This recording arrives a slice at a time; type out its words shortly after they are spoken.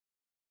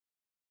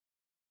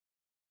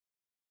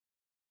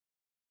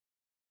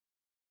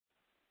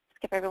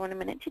give everyone a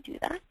minute to do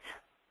that.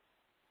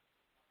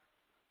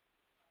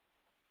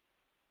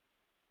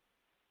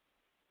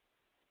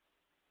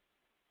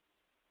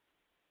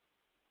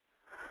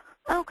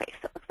 Okay,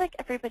 so it looks like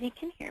everybody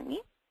can hear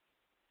me.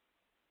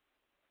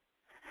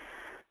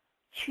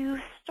 To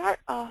start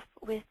off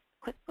with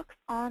QuickBooks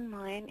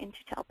Online into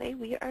Telpay,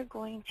 we are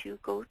going to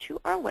go to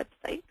our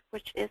website,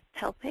 which is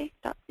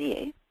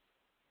telpay.ca.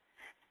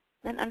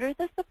 Then under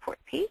the support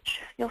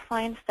page, you'll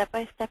find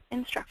step-by-step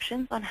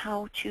instructions on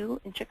how to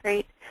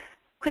integrate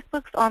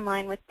QuickBooks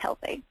Online with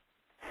Telpay.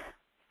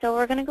 So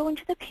we're going to go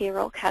into the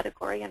payroll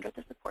category under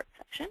the support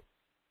section.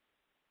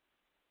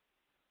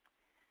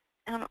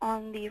 And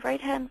on the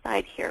right-hand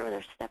side here,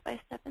 there's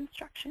step-by-step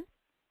instructions.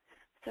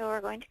 So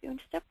we're going to go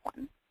into step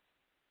 1.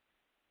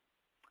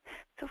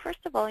 So first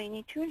of all, you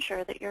need to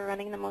ensure that you're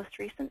running the most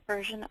recent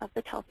version of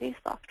the Telpay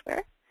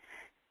software.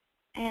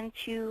 And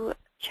to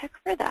check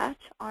for that,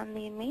 on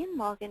the main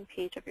login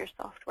page of your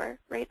software,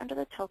 right under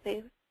the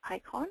Telpay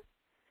icon,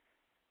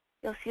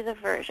 you'll see the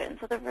version.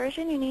 So the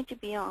version you need to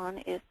be on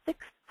is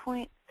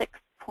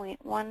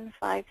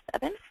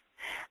 6.6.157.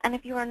 And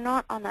if you are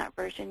not on that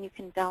version, you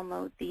can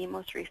download the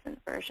most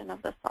recent version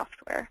of the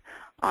software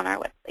on our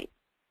website.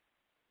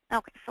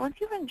 Okay, so once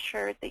you've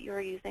ensured that you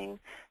are using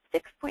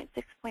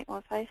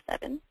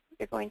 6.6.157,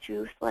 you're going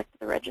to select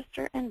the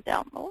register and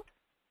download.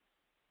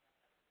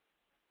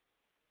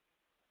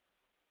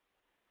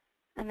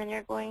 And then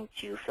you're going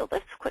to fill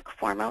this quick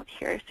form out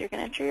here. So you're going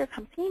to enter your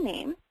company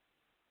name,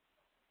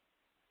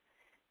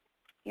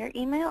 your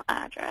email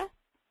address,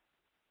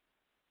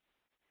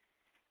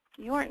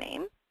 your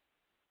name,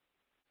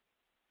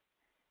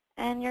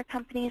 and your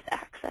company's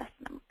access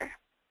number.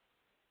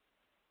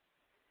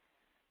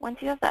 Once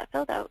you have that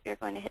filled out, you're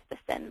going to hit the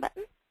send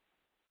button.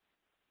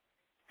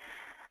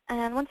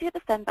 And once you hit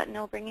the send button,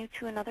 it'll bring you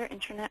to another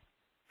internet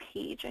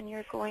page, and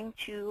you're going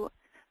to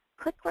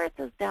click where it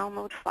says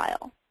download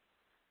file.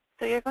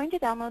 So you're going to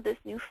download this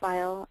new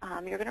file.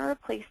 You're going to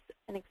replace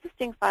an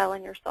existing file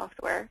in your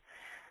software,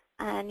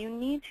 and you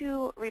need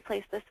to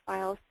replace this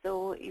file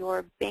so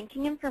your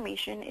banking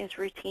information is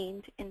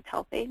retained in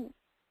Telpay.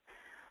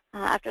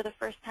 After the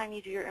first time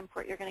you do your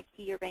import, you're going to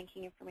key your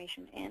banking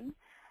information in.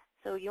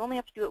 So you only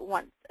have to do it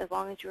once as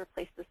long as you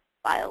replace this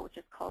file, which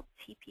is called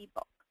tepee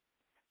bulk.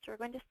 So we're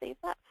going to save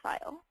that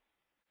file.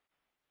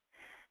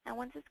 And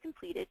once it's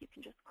completed, you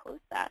can just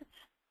close that.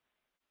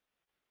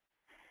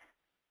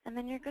 And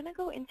then you're going to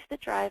go into the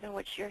drive in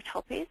which your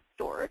Telpay is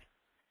stored.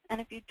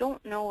 And if you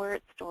don't know where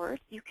it's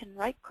stored, you can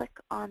right-click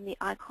on the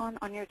icon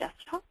on your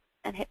desktop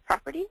and hit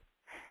Properties.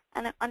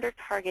 And under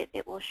Target,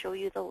 it will show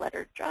you the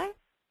lettered drive.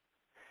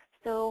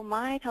 So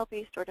my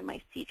Telpay is stored in my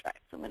C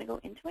drive. So I'm going to go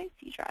into my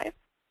C drive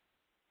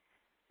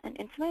and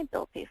into my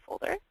Bill Pay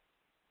folder,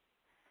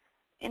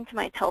 into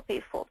my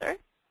Telpay folder,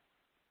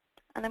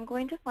 and I'm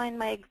going to find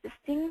my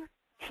existing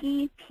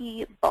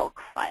tepee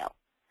bulk file.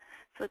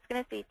 So it's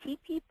going to say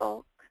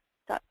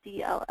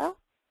tepee-bulk.dll. So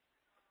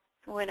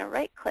I'm going to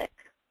right-click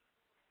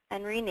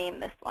and rename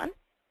this one.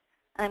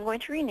 And I'm going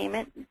to rename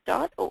it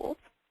 .old.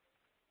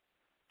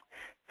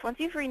 So once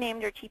you've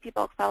renamed your tepee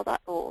bulk file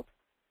 .old,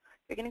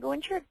 you're going to go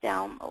into your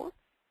downloads,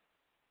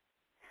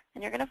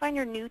 and you're going to find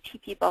your new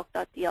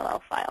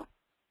tepee-bulk.dll file.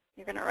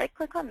 You're going to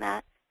right-click on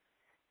that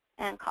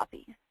and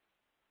copy.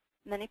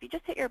 And then if you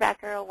just hit your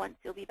back arrow once,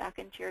 you'll be back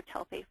into your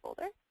Telpay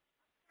folder.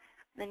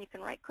 And then you can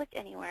right-click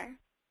anywhere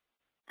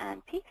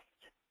and paste.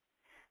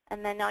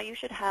 And then now you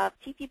should have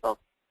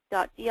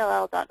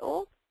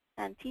tepee-bulk.dll.old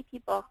and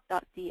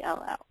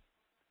tepee-bulk.dll.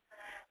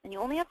 And you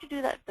only have to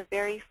do that the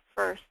very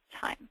first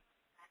time.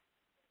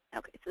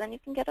 Okay, so then you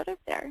can get out of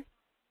there.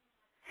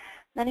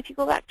 Then if you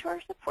go back to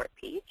our support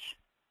page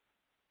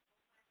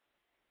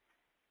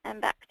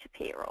and back to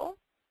payroll,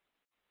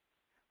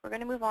 we're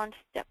going to move on to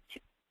step 2.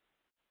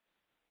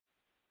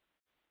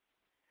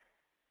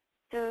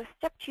 So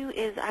step 2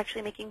 is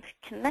actually making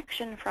a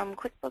connection from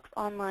QuickBooks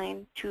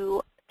Online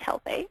to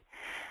Telpay.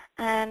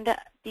 And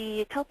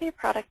the Telpay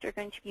product you're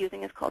going to be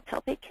using is called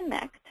Telpay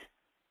Connect.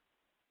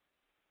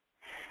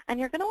 And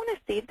you're going to want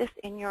to save this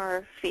in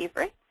your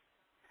favorites.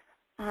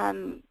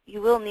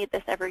 You will need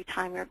this every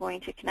time you're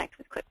going to connect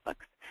with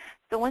QuickBooks.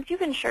 So once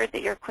you've ensured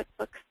that your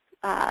QuickBooks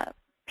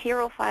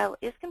payroll file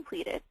is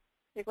completed,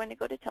 you're going to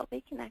go to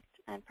Telpay Connect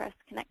and press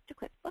Connect to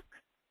QuickBooks.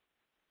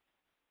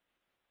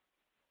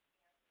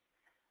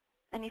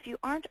 And if you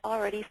aren't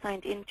already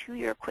signed into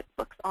your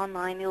QuickBooks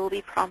Online, you will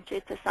be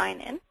prompted to sign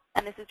in.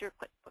 And this is your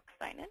QuickBooks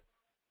sign-in.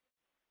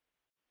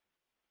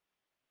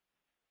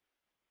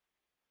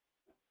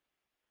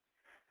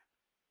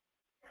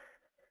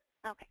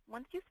 Okay,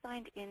 once you've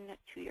signed in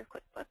to your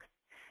QuickBooks,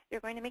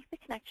 you're going to make the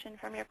connection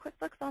from your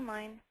QuickBooks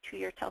Online to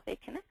your Telpay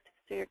Connect.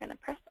 So you're going to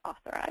press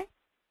Authorize.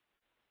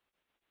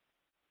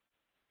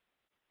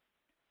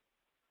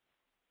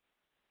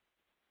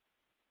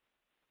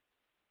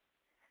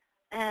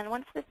 And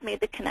once it's made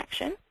the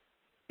connection,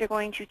 you're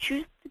going to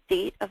choose the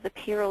date of the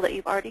payroll that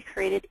you've already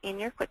created in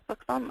your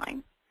QuickBooks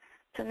Online.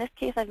 So in this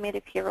case, I've made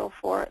a payroll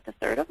for the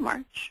 3rd of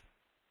March.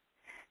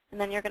 And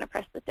then you're going to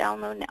press the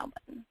Download Now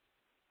button.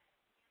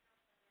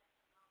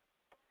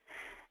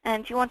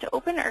 And if you want to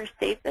open or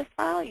save this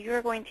file,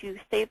 you're going to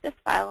save this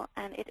file,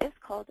 and it is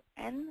called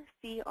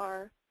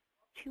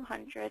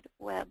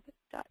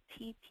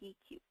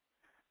ncr200web.tpq.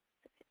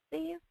 So hit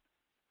save.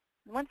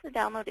 And once the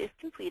download is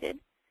completed,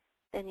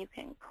 then you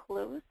can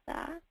close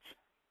that.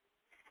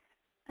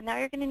 And now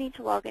you're going to need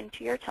to log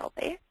into your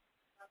Telpay.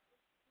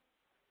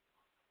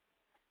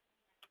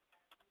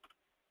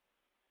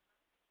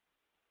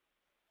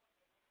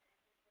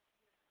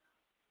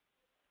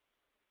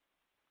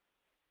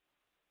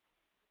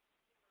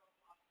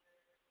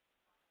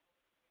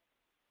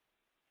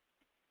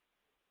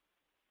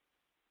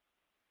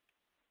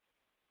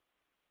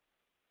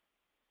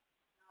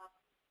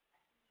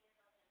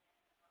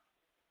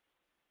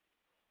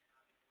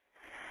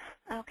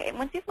 Okay,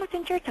 once you've looked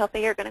into your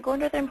Telpay, you're going to go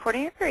under the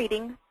Importing or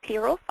Creating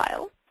Payroll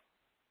Files.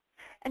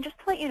 And just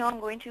to let you know,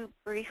 I'm going to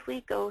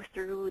briefly go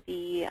through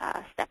the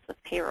steps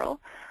of payroll,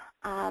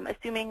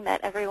 assuming that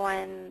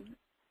everyone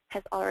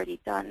has already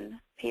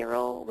done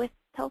payroll with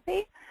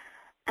Telpay.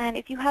 And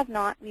if you have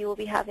not, we will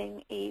be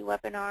having a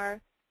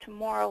webinar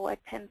tomorrow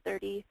at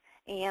 10:30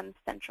 a.m.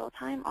 Central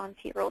Time on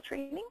payroll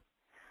training.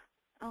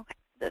 Okay,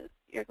 so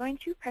you're going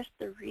to press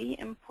the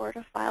Re-Import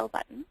a File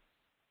button.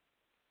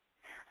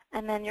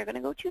 And then you're going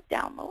to go to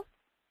Download.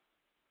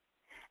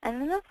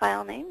 And in the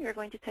file name, you're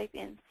going to type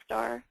in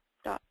star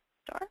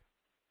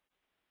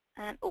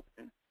and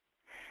open.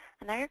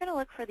 And now you're going to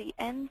look for the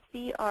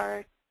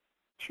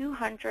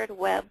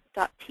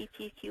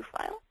ncr200web.tpq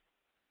file.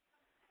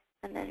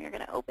 And then you're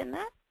going to open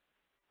that.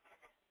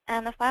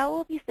 And the file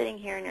will be sitting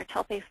here in your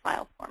Telpay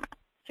file format.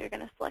 So you're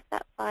going to select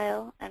that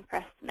file and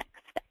press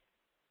Next Step.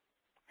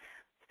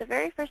 So the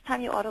very first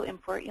time you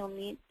auto-import, you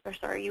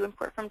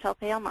import from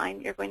Telpay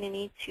Online, you're going to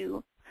need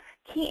to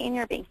key in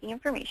your banking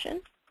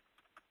information.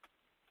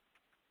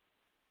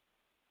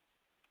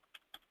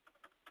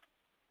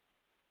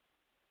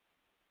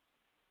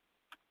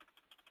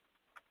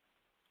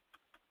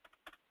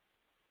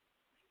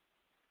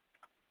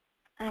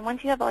 And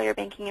once you have all your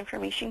banking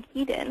information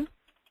keyed in, it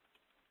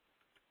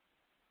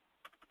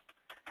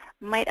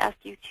might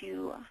ask you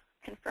to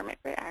confirm it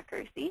for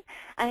accuracy.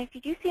 And if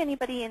you do see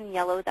anybody in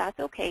yellow,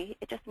 that's okay.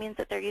 It just means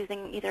that they're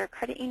using either a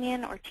credit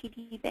union or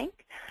TD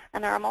Bank,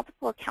 and there are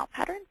multiple account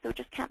patterns, so it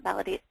just can't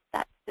validate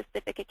that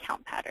specific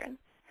account pattern.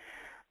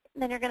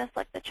 And then you're going to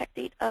select the check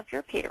date of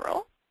your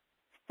payroll.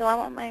 So I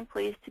want my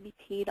employees to be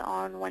paid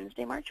on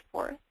Wednesday, March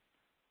 4th.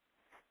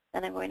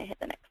 Then I'm going to hit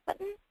the next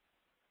button.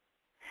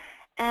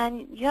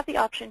 And you have the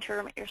option to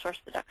remit your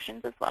source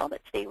deductions as well,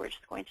 but today we're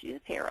just going to do the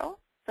payroll.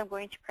 So I'm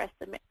going to press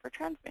Submit for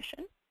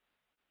Transmission.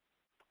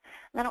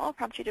 And then it will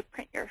prompt you to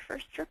print your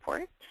first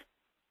report.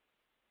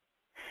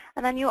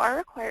 And then you are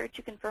required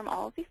to confirm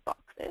all of these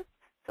boxes.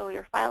 So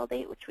your file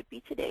date, which would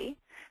be today,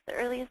 the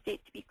earliest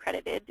date to be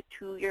credited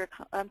to your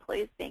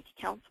employees' bank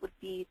accounts would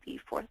be the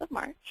 4th of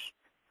March,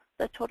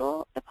 the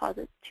total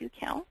deposits to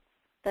count,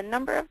 the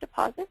number of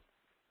deposits,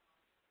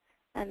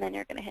 and then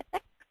you're going to hit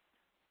Next.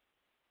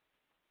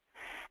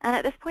 And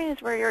at this point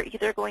is where you're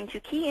either going to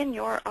key in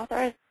your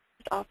authorized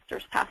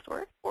officer's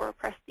password or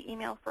press the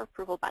Email for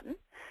Approval button.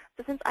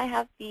 So since I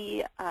have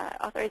the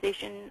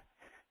authorization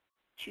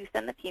to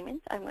send the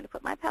payment, I'm going to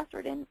put my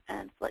password in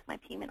and select my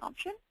payment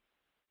option.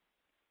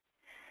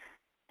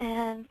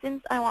 And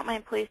since I want my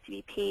employees to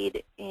be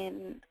paid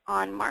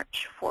on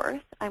March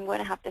 4th, I'm going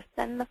to have to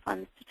send the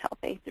funds to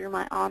Telpay through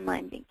my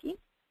online banking.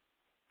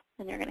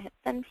 And you're going to hit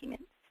Send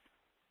Payments.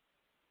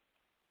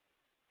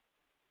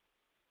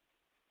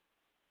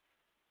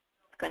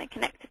 It's going to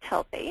connect to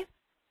Telpay.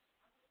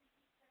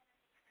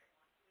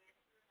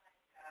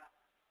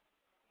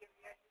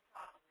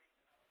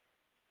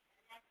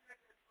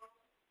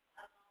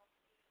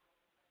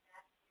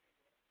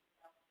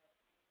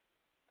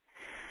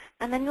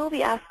 And then you'll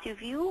be asked to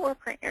view or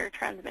print your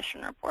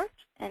transmission report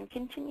and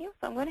continue.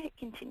 So I'm going to hit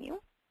Continue.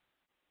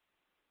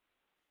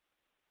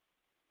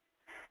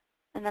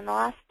 And then the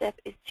last step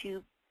is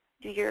to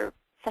do your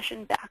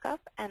session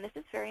backup. And this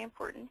is very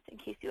important in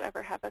case you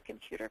ever have a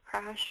computer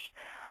crash.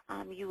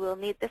 You will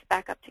need this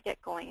backup to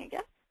get going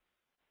again.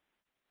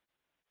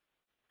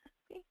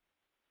 Okay.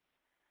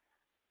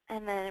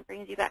 And then it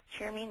brings you back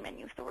to your main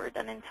menu. So we're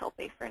done in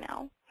Telpay for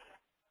now.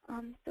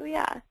 So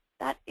yeah,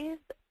 that is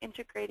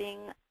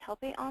integrating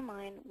Telpay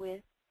Online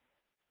with,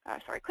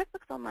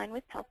 QuickBooks Online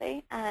with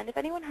Telpay. And if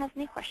anyone has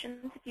any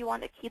questions, if you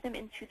want to key them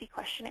into the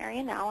question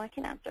area now, I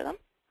can answer them.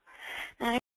 And